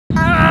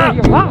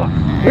your mama.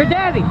 Your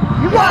daddy.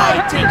 Your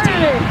daddy.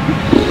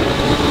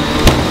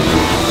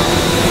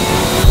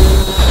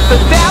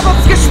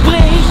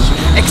 Bewerbungsgespräch,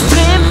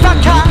 extrem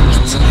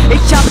verkackt.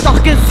 Ich hab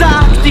doch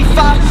gesagt, die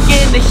Fahrt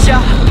geht nicht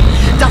ab.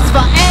 Das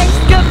war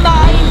echt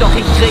gemein, doch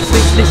ich reg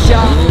mich nicht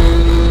ab.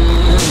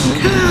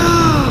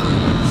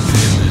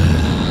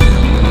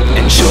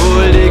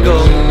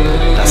 Entschuldigung,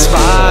 das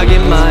war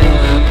gemein.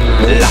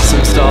 Lass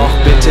uns doch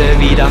bitte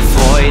wieder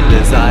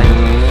Freunde sein.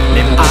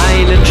 Nimm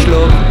einen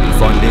Schluck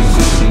von dem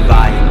guten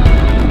Wein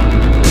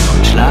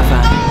und schlaf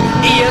ein.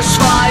 Ihr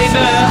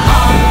Schweine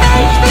habt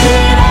mich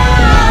wieder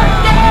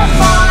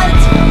angefallen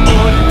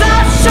und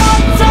das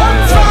schon zum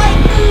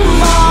zweiten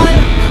Mal.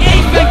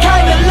 Ich bin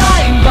keine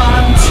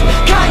Leinwand,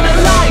 keine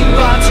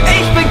Leinwand.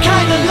 Ich bin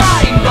keine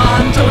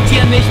Leinwand und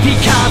ihr nicht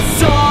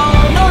Picasso.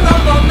 No, no,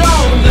 no, no,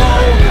 no.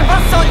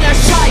 Was soll der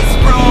Scheiß,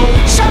 Bro?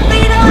 Schon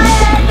wieder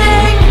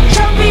Heading,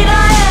 schon wieder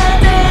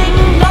Heading.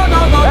 No,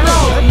 no, no, no,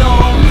 no,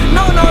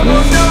 no, no, no,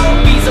 no.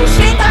 Wieso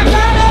steht da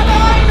kleiner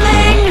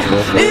Bäumling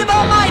über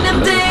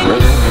meinem Ding?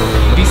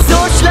 Wieso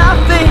schlaf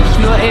ich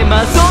nur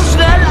immer so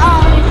schnell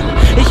ein?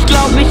 Ich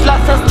glaub, ich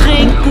lass das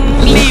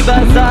Trinken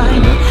lieber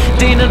sein.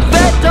 Denen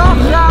wird doch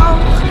auch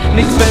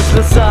nichts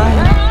Besseres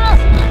sein.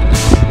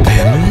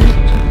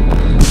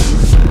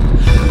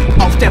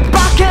 Auf der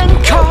Backen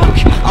Cock,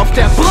 auf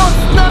der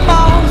Brust ne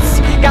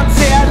Maus. Ganz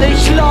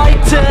ehrlich,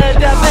 Leute,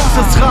 der Witz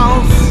ist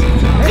raus.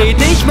 Dreh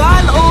dich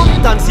mal um,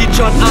 dann sieht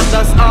schon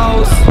anders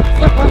aus.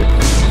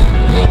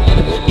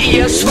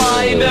 Ihr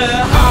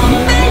Schweine habt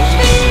mich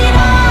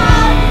wieder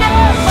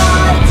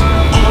angefallen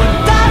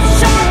und das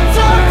schon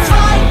zum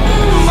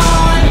zweiten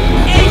Mal.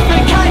 Ich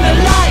bin keine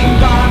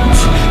Leinwand,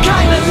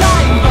 keine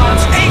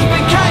Leinwand. Ich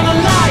bin keine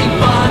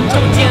Leinwand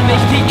und ihr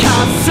nicht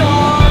Picasso.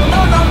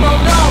 No, no, no,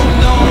 no,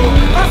 no.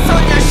 Was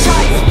soll der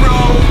Scheiß, Bro?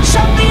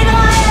 Schon wieder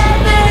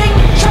Heading,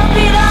 schon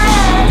wieder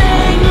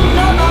Heading.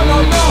 No, no, no,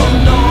 no,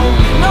 no,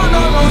 no,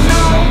 no, no,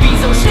 no.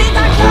 Wieso steht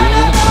da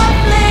kleiner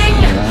Bäumling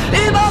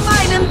über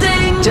meinem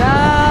Ding?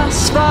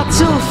 Das war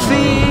zu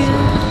viel,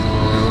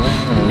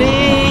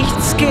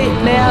 nichts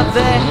geht mehr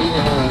weg.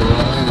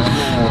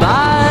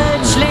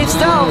 Bald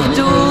schläfst auch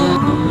du,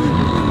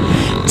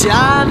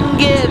 dann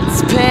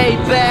gibt's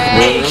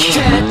Payback. Ich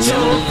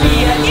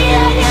tätowier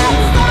ihr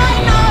jetzt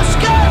ein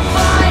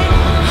Arschgeweih.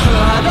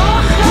 Hör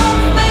doch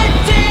auf mit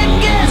dem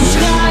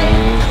Geschrei.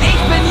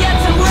 Ich bin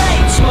jetzt im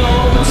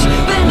Rage-Mode,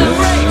 bin im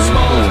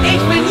Rage-Mode.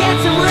 Ich bin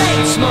jetzt im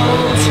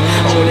Rage-Mode.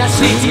 Oh, das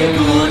steht dir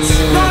gut.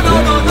 No, no,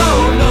 no, no,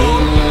 no.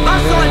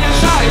 Was soll der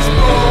Scheiß,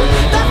 Bro?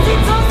 Das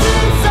sieht so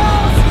süß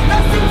aus,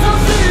 das sieht so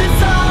süß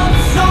aus.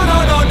 No, no,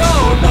 no, no,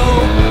 no,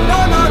 no,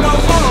 no, no,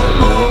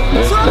 oh, oh.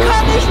 So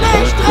kann ich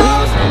nicht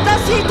raus, das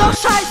sieht doch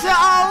scheiße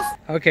aus.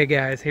 Okay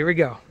guys, here we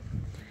go.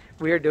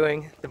 We are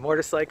doing the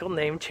motorcycle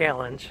name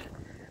challenge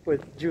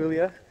with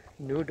Julia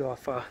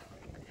Neudorfer.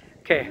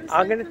 Okay,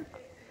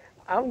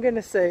 I'm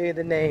gonna say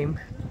the name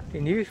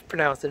and you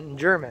pronounce it in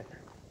German.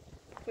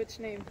 Which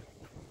name?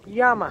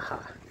 Yamaha.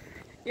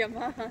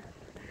 Yamaha.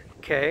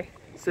 Okay,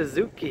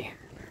 Suzuki.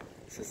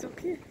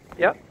 Suzuki.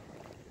 Yep.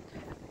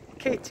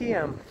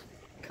 KTM.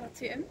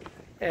 KTM.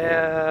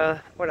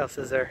 What else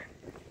is there?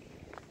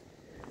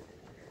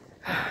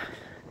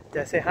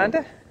 Did I say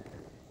Honda?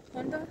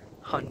 Honda.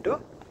 Honda.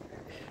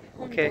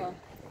 Honda. Okay.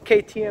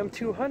 KTM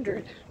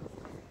 200.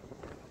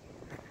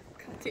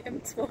 KTM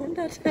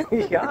 200.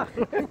 Ja.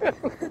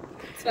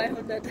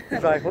 200.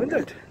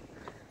 200.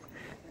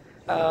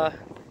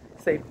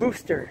 Say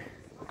booster.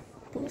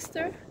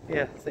 Booster.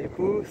 Yeah, say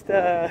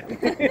booster.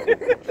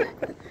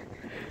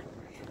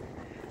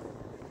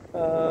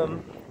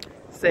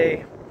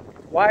 Say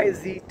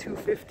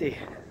YZ250.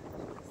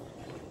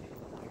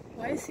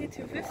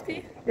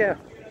 YZ250? Yeah,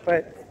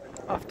 but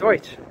off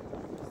Deutsch.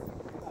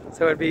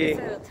 So it'd be, Is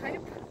that a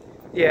type?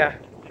 Yeah.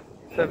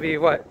 So wie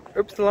what?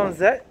 YZ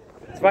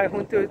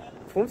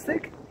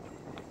 250?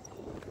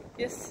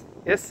 Yes.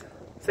 Yes.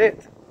 Say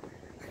it.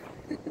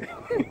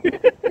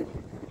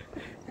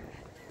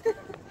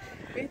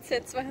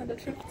 YZ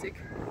 250.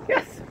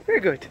 Yes. Very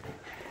good.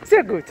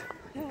 Sehr gut.